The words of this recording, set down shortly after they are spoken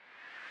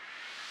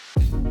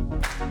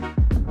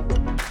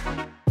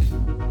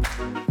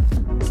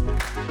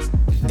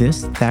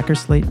This Thacker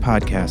Slate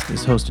podcast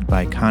is hosted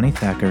by Connie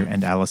Thacker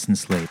and Allison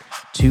Slate,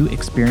 two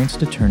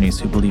experienced attorneys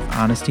who believe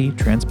honesty,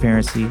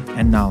 transparency,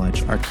 and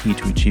knowledge are key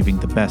to achieving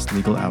the best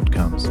legal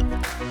outcomes.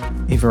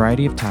 A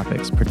variety of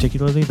topics,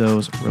 particularly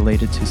those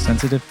related to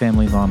sensitive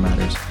family law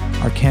matters,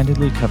 are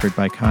candidly covered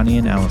by Connie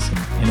and Allison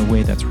in a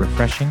way that's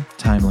refreshing,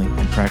 timely,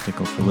 and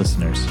practical for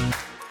listeners.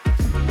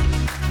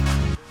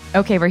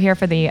 Okay, we're here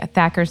for the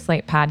Thacker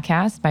Slate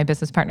podcast. My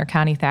business partner,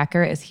 Connie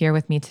Thacker, is here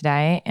with me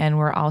today. And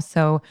we're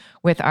also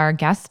with our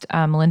guest,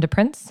 Melinda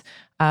Prince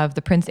of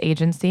the Prince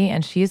Agency.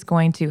 And she's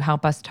going to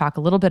help us talk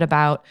a little bit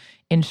about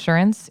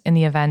insurance in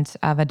the event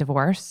of a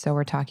divorce. So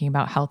we're talking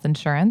about health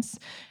insurance.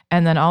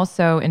 And then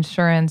also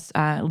insurance,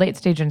 late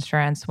stage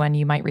insurance when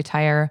you might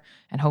retire,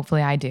 and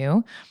hopefully I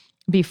do,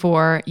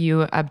 before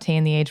you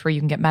obtain the age where you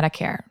can get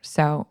Medicare.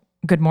 So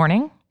good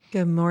morning.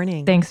 Good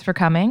morning. Thanks for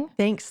coming.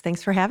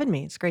 Thanks for having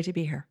me. It's great to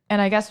be here.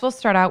 And I guess we'll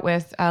start out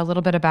with a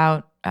little bit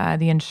about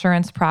the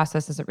insurance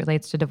process as it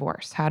relates to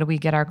divorce. How do we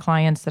get our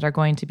clients that are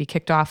going to be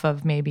kicked off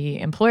of maybe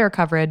employer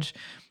coverage,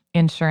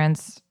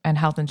 insurance, and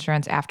health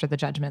insurance after the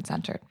judgment's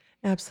entered?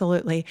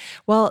 Absolutely.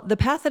 Well, the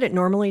path that it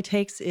normally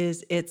takes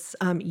is it's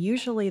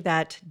usually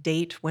that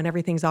date when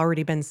everything's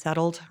already been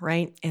settled,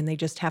 right? And they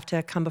just have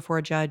to come before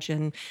a judge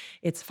and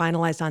it's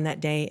finalized on that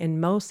day. In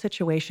most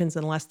situations,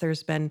 unless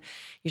there's been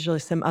usually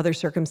some other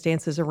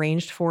circumstances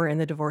arranged for in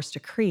the divorce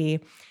decree,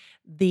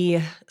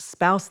 the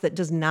spouse that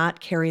does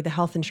not carry the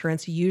health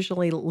insurance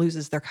usually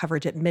loses their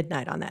coverage at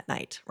midnight on that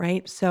night,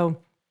 right? So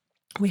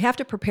we have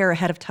to prepare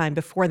ahead of time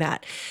before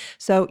that.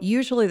 So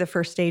usually the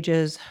first stage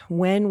is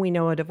when we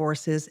know a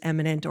divorce is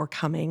imminent or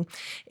coming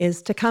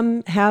is to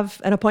come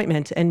have an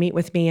appointment and meet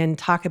with me and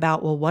talk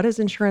about, well, what does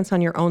insurance on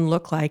your own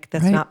look like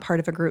that's not part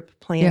of a group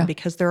plan?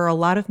 Because there are a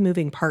lot of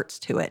moving parts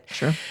to it.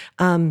 Sure.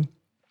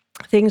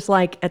 Things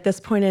like at this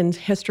point in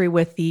history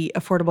with the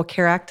Affordable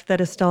Care Act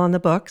that is still on the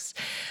books,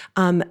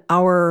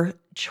 our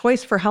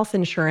choice for health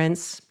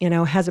insurance,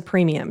 has a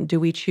premium. Do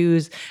we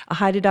choose a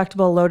high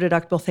deductible, low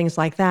deductible, things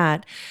like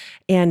that?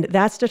 And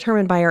that's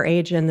determined by our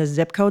age and the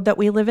zip code that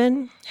we live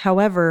in.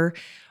 However,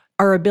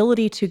 our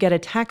ability to get a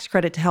tax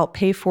credit to help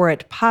pay for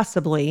it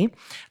possibly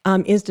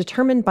is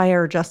determined by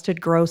our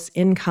adjusted gross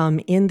income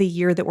in the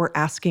year that we're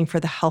asking for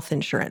the health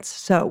insurance.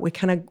 So we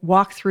kind of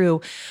walk through,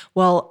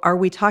 well, are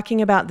we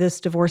talking about this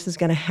divorce is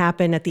going to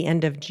happen at the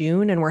end of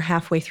June and we're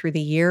halfway through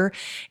the year?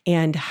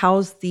 And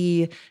how's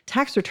the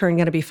tax return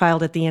going to be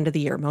filed at the end of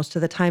the year? Most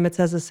of the time it's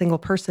as a single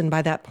person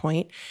by that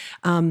point.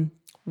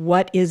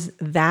 What is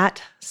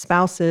that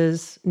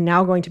spouse's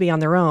now going to be on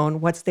their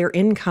own? What's their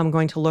income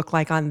going to look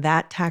like on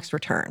that tax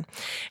return?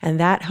 And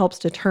that helps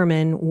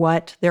determine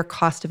what their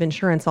cost of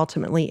insurance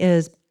ultimately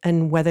is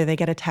and whether they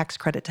get a tax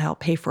credit to help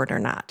pay for it or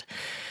not.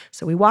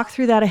 So we walk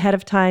through that ahead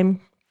of time,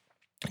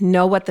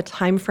 know what the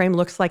time frame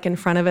looks like in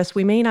front of us.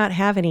 We may not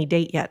have any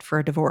date yet for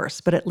a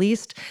divorce, but at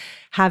least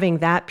having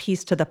that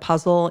piece to the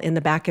puzzle in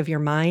the back of your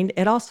mind,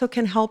 it also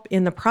can help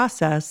in the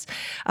process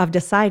of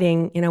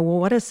deciding, well,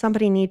 what does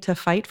somebody need to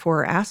fight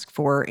for or ask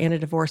for in a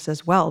divorce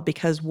as well?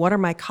 Because what are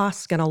my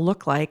costs going to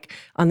look like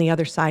on the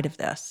other side of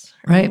this?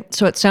 Right.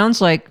 So it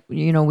sounds like,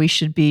 we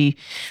should be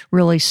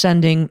really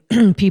sending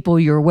people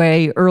your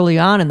way early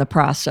on in the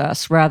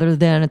process rather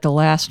than at the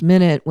last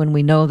minute when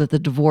we know that the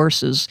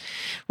divorce is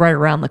right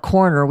around the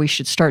corner. We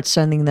should start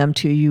sending them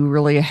to you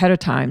really ahead of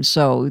time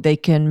so they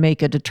can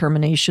make a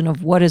determination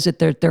of what is it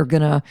that they're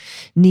going to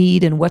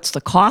need and what's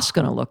the cost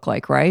going to look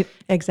like, right?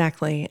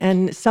 Exactly.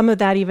 And some of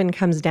that even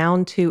comes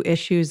down to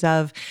issues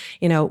of,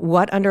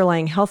 what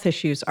underlying health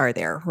issues are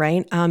there,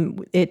 right?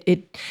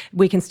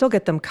 We can still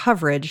get them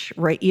coverage,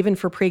 right, even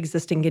for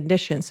pre-existing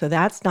conditions. So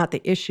that's not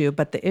the issue.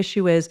 But the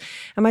issue is,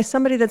 am I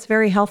somebody that's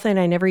very healthy and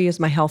I never use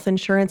my health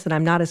insurance and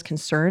I'm not as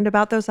concerned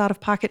about those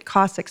out-of-pocket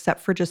costs except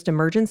for just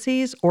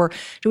emergencies? Or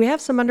do we have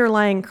some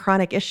underlying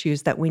chronic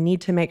issues that we need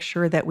to make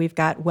sure that we've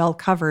got well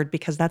covered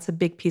because that's a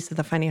big piece of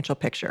the financial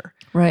picture?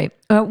 Right.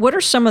 What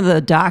are some of the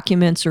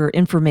documents or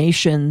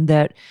information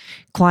that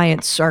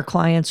our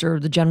clients or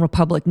the general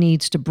public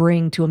needs to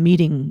bring to a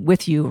meeting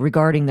with you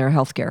regarding their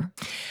healthcare?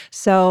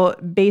 So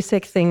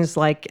basic things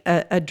like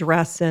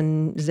address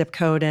and zip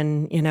code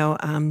and,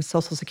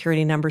 social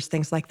security numbers,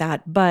 things like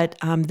that. But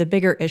the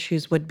bigger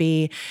issues would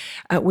be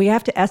we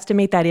have to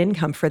estimate that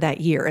income for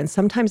that year. And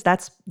sometimes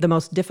that's the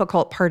most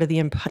difficult part of the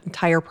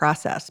entire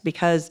process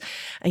because,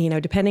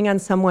 depending on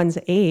someone's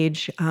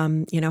age,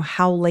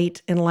 how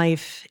late in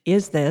life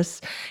is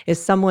this?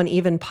 Is someone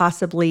even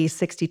possibly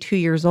 62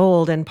 years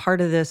old? And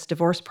part of this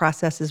divorce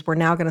process is we're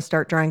now going to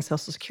start drawing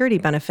Social Security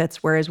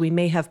benefits, whereas we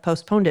may have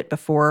postponed it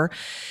before.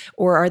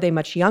 Or are they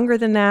much younger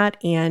than that?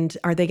 And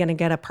are they going to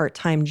get a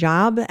part-time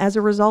job as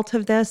a result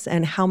of this?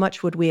 And how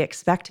much would we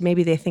expect?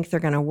 Maybe they think they're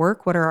going to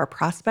work. What are our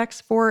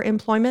prospects for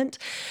employment?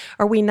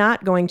 Are we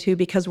not going to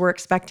because we're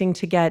expecting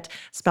to get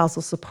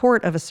spousal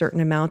support of a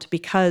certain amount?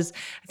 Because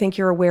I think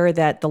you're aware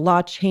that the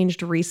law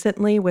changed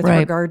recently with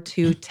regard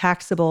to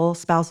taxable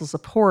spousal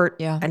support.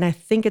 Yeah. And I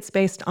think it's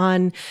based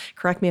on,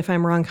 correct me if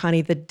I'm wrong,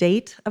 Connie, the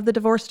date of the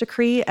divorce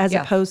decree as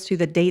opposed to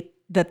the date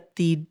that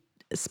the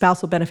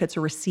spousal benefits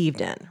are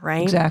received in,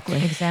 right?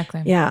 Exactly.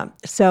 Yeah.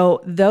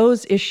 So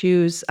those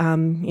issues,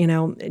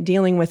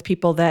 dealing with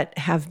people that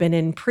have been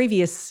in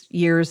previous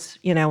years,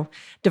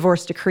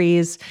 divorce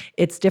decrees,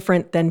 it's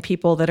different than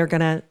people that are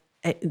going to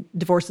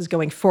divorces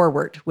going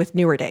forward with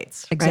newer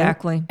dates. Right?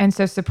 Exactly. And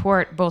so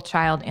support, both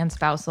child and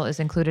spousal, is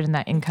included in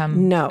that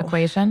income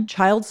equation?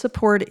 Child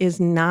support is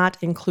not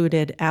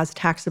included as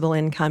taxable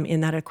income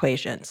in that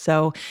equation.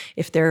 So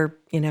if they're,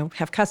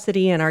 have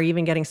custody and are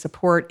even getting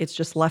support, it's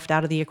just left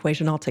out of the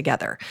equation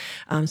altogether.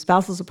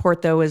 Spousal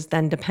support, though, is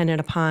then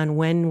dependent upon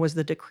when was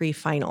the decree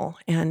final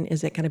and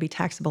is it going to be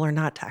taxable or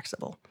not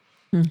taxable.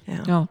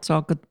 Yeah. No, it's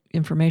all good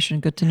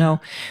information. Good to know.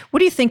 What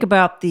do you think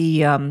about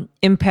the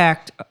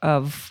impact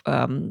of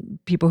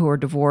people who are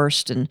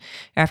divorced and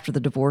after the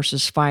divorce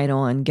is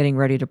final and getting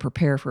ready to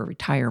prepare for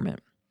retirement?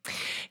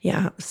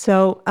 Yeah.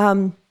 So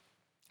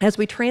as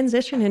we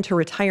transition into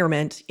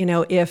retirement,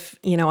 if,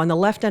 on the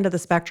left end of the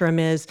spectrum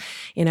is,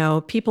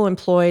 people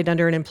employed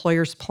under an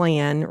employer's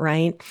plan,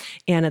 right?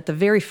 And at the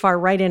very far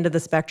right end of the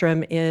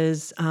spectrum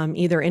is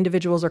either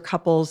individuals or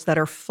couples that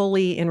are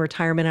fully in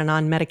retirement and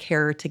on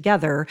Medicare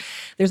together.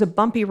 There's a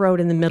bumpy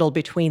road in the middle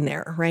between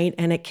there, right?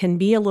 And it can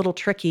be a little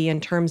tricky in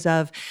terms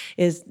of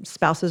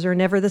spouses are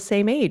never the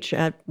same age,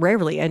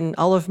 rarely. And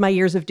all of my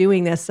years of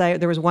doing this,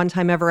 there was one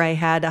time ever I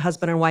had a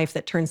husband and wife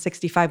that turned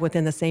 65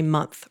 within the same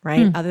month,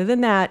 right? Other than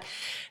that,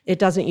 it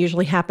doesn't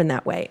usually happen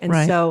that way. And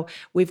so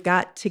we've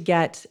got to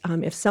get,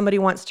 if somebody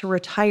wants to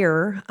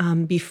retire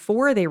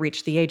before they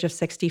reach the age of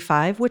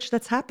 65, which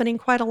that's happening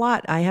quite a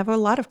lot. I have a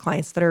lot of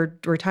clients that are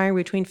retiring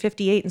between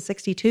 58 and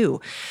 62.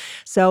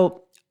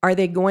 So are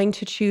they going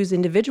to choose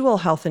individual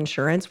health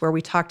insurance where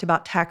we talked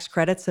about tax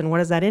credits and what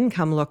does that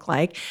income look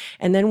like?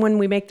 And then when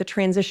we make the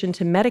transition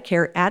to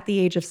Medicare at the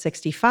age of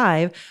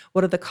 65,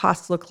 what do the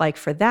costs look like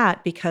for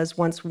that? Because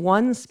once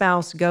one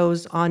spouse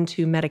goes on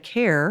to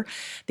Medicare,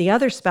 the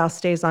other spouse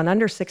stays on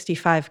under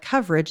 65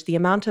 coverage, the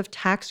amount of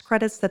tax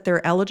credits that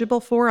they're eligible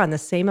for on the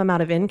same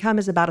amount of income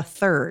is about a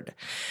third.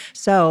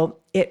 So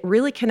it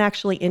really can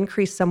actually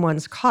increase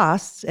someone's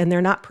costs, and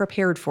they're not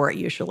prepared for it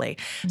usually.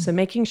 So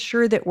making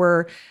sure that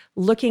we're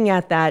looking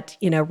at that,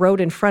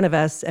 road in front of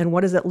us and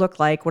what does it look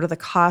like? What are the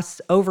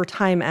costs over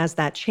time as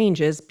that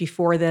changes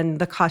before then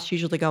the costs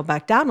usually go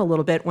back down a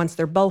little bit once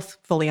they're both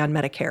fully on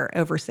Medicare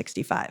over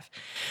 65.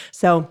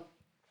 So,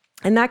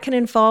 and that can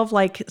involve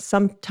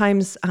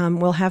sometimes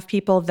we'll have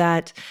people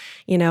that,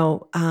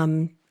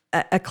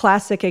 a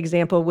classic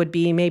example would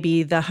be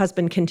maybe the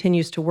husband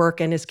continues to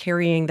work and is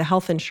carrying the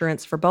health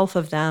insurance for both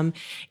of them.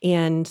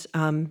 And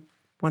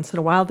once in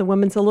a while, the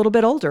woman's a little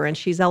bit older and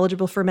she's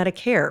eligible for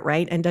Medicare,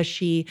 right? And does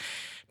she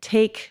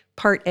take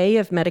Part A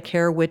of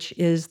Medicare, which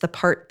is the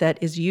part that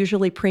is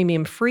usually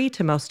premium free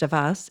to most of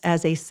us,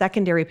 as a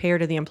secondary payer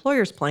to the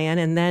employer's plan,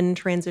 and then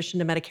transition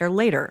to Medicare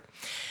later?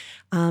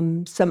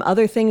 Some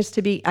other things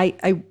to be,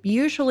 I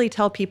usually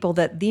tell people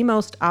that the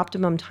most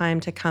optimum time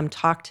to come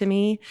talk to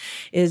me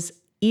is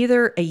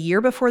either a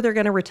year before they're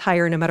going to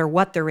retire, no matter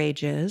what their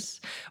age is,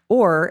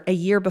 or a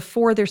year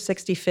before their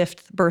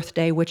 65th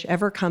birthday,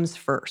 whichever comes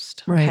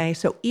first. Right. Okay.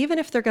 So even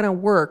if they're going to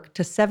work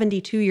to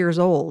 72 years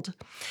old,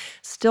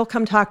 still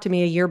come talk to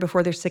me a year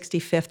before their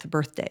 65th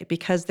birthday,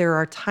 because there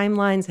are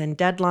timelines and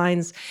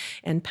deadlines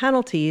and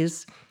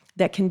penalties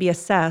that can be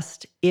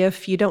assessed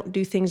if you don't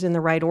do things in the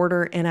right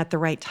order and at the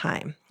right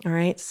time. All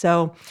right.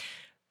 So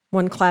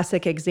one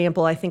classic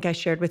example I think I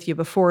shared with you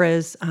before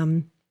is,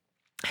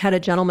 had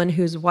a gentleman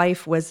whose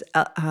wife was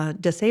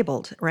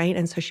disabled, right?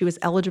 And so she was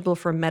eligible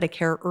for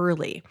Medicare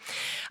early.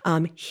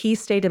 He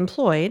stayed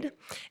employed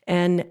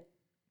and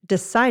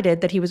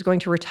decided that he was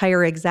going to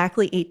retire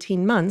exactly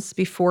 18 months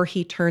before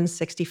he turned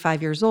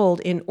 65 years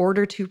old in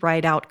order to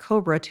ride out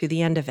COBRA to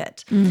the end of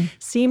it.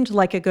 Seemed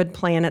like a good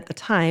plan at the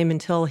time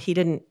until he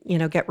didn't,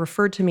 get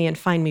referred to me and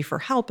find me for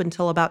help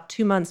until about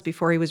 2 months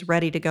before he was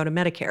ready to go to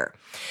Medicare.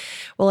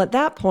 Well, at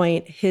that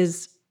point,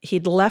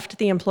 he'd left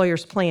the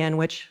employer's plan,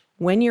 which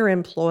when you're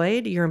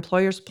employed, your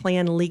employer's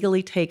plan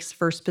legally takes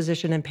first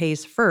position and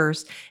pays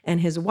first. And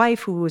his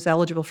wife, who was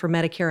eligible for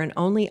Medicare and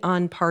only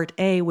on Part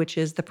A, which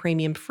is the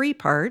premium-free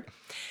part,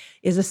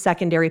 is a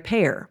secondary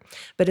payer.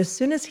 But as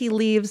soon as he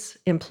leaves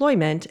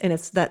employment, and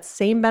it's that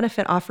same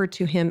benefit offered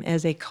to him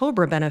as a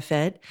COBRA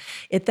benefit,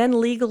 it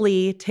then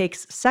legally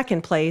takes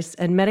second place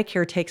and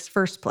Medicare takes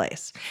first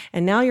place.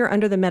 And now you're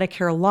under the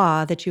Medicare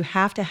law that you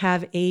have to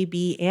have A,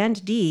 B,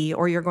 and D,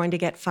 or you're going to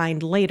get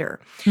fined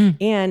later.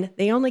 And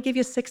they only give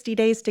you 60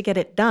 days to get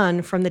it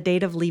done from the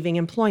date of leaving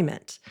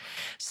employment.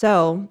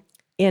 So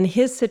in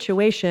his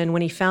situation,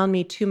 when he found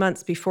me 2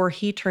 months before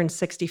he turned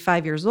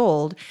 65 years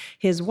old,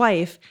 his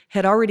wife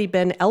had already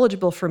been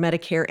eligible for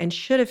Medicare and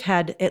should have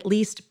had at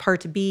least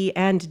Part B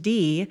and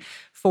D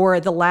for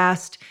the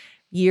last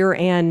year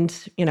and,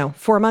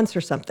 4 months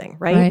or something,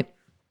 right?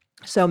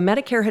 So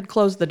Medicare had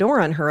closed the door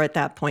on her at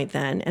that point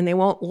then, and they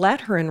won't let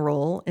her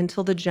enroll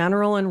until the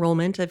general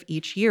enrollment of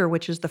each year,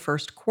 which is the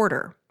first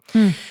quarter.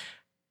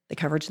 The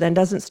coverage then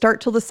doesn't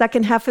start till the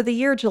second half of the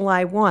year,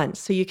 July 1.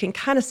 So you can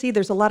kind of see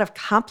there's a lot of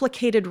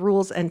complicated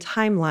rules and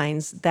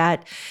timelines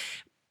that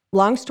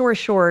long story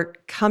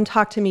short, come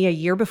talk to me a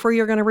year before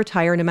you're going to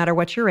retire, no matter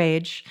what your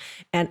age,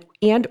 and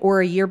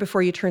or a year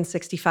before you turn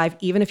 65,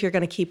 even if you're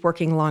going to keep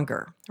working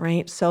longer,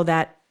 right? So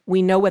that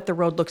we know what the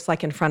road looks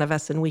like in front of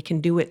us and we can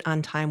do it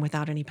on time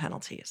without any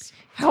penalties.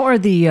 How are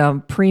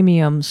the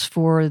premiums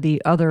for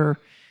the other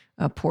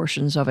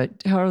portions of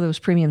it? How are those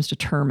premiums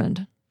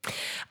determined?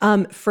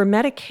 For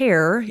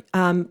Medicare,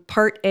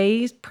 Part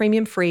A is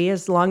premium free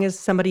as long as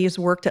somebody has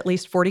worked at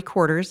least 40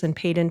 quarters and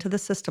paid into the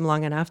system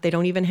long enough. They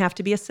don't even have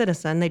to be a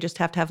citizen. They just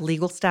have to have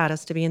legal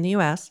status to be in the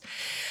U.S.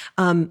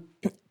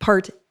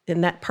 Part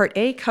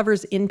A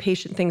covers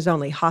inpatient things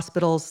only,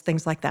 hospitals,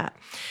 things like that.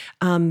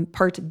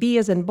 Part B,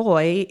 as in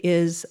boy,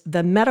 is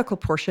the medical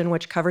portion,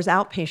 which covers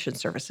outpatient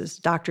services,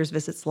 doctor's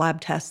visits, lab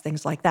tests,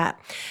 things like that.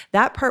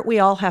 That part we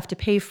all have to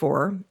pay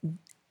for.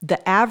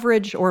 The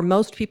average, or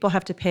most people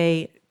have to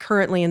pay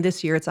currently in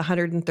this year, it's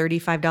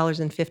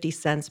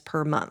 $135.50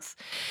 per month.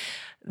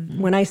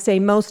 When I say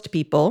most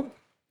people,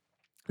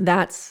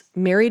 that's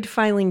married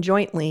filing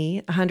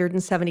jointly,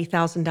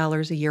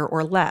 $170,000 a year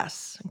or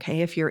less.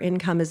 Okay, if your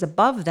income is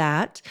above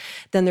that,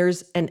 then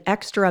there's an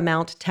extra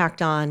amount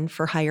tacked on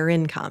for higher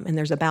income, and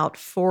there's about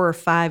 4 or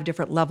 5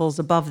 different levels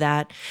above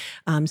that.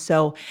 And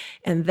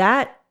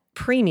that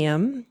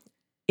premium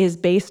is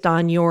based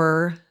on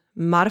your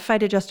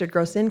modified adjusted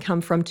gross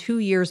income from 2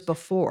 years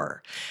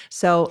before.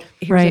 So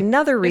here's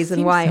another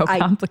reason why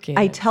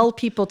I tell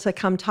people to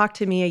come talk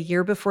to me a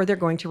year before they're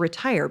going to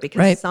retire,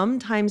 because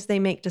sometimes they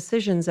make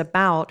decisions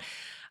about,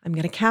 I'm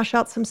going to cash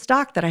out some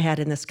stock that I had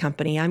in this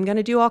company. I'm going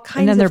to do all kinds of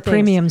things. And then their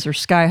premiums are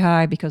sky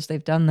high because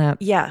they've done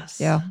that. Yes.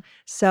 Yeah.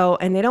 So,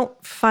 and they don't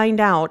find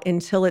out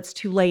until it's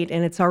too late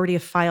and it's already a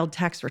filed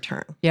tax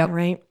return. Yep.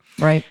 Right?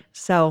 Right.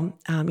 So,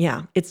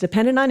 it's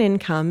dependent on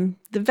income.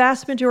 The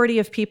vast majority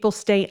of people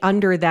stay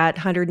under that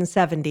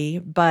 170,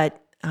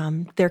 but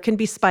there can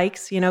be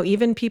spikes.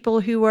 Even people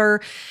who are,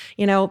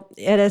 at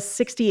a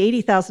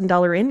 $60,000,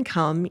 $80,000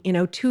 income,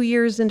 2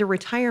 years into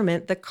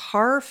retirement, the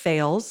car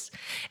fails,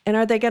 and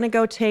are they going to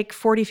go take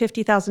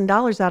 $40,000,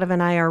 $50,000 out of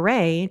an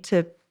IRA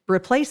to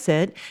replace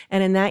it?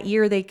 And in that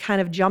year, they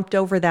kind of jumped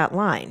over that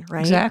line,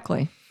 right?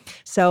 Exactly.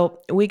 So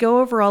we go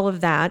over all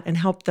of that and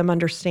help them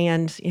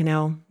understand,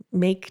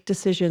 make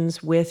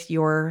decisions with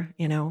your,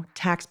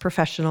 tax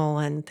professional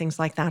and things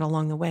like that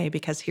along the way,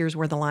 because here's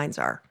where the lines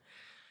are.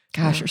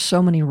 Gosh, there's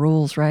so many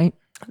rules, right?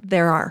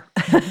 There are.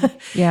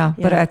 Yeah,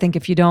 but I think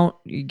if you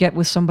get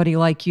with somebody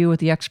like you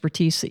with the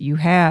expertise that you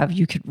have,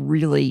 you could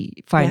really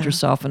find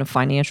yourself in a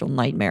financial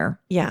nightmare.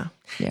 Yeah.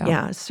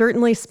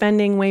 Certainly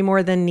spending way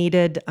more than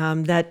needed.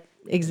 That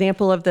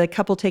example of the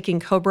couple taking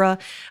COBRA,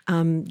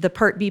 the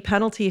Part B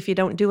penalty, if you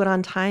don't do it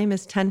on time,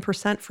 is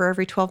 10% for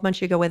every 12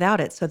 months you go without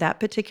it. So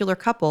that particular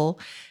couple,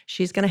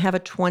 she's going to have a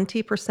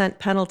 20%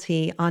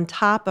 penalty on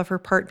top of her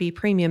Part B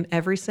premium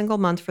every single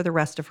month for the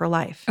rest of her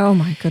life. Oh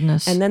my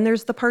goodness. And then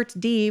there's the Part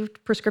D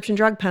prescription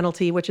drug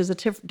penalty, which is a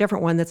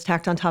different one that's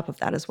tacked on top of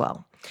that as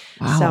well.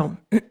 Wow.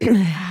 So,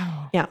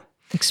 yeah.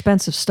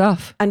 Expensive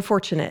stuff.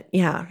 Unfortunate.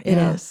 Yeah, it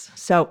is.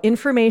 So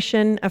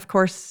information, of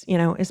course,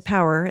 is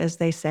power, as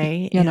they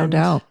say. Yeah, no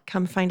doubt.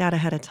 Come find out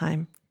ahead of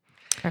time.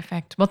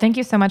 Perfect. Well, thank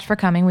you so much for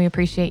coming. We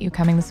appreciate you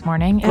coming this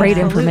morning. Great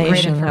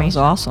information. That was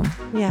awesome.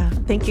 Yeah.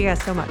 Thank you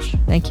guys so much.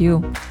 Thank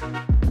you.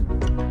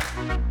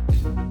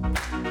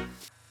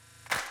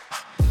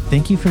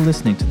 Thank you for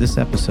listening to this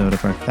episode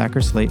of our Thacker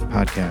Slate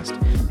podcast.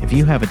 If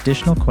you have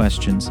additional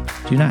questions,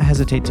 do not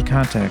hesitate to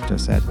contact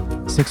us at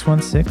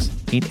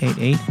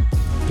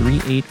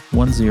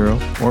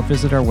 616-888-3810 or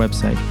visit our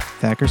website,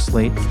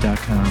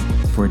 thackerslate.com,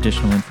 for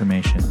additional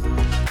information.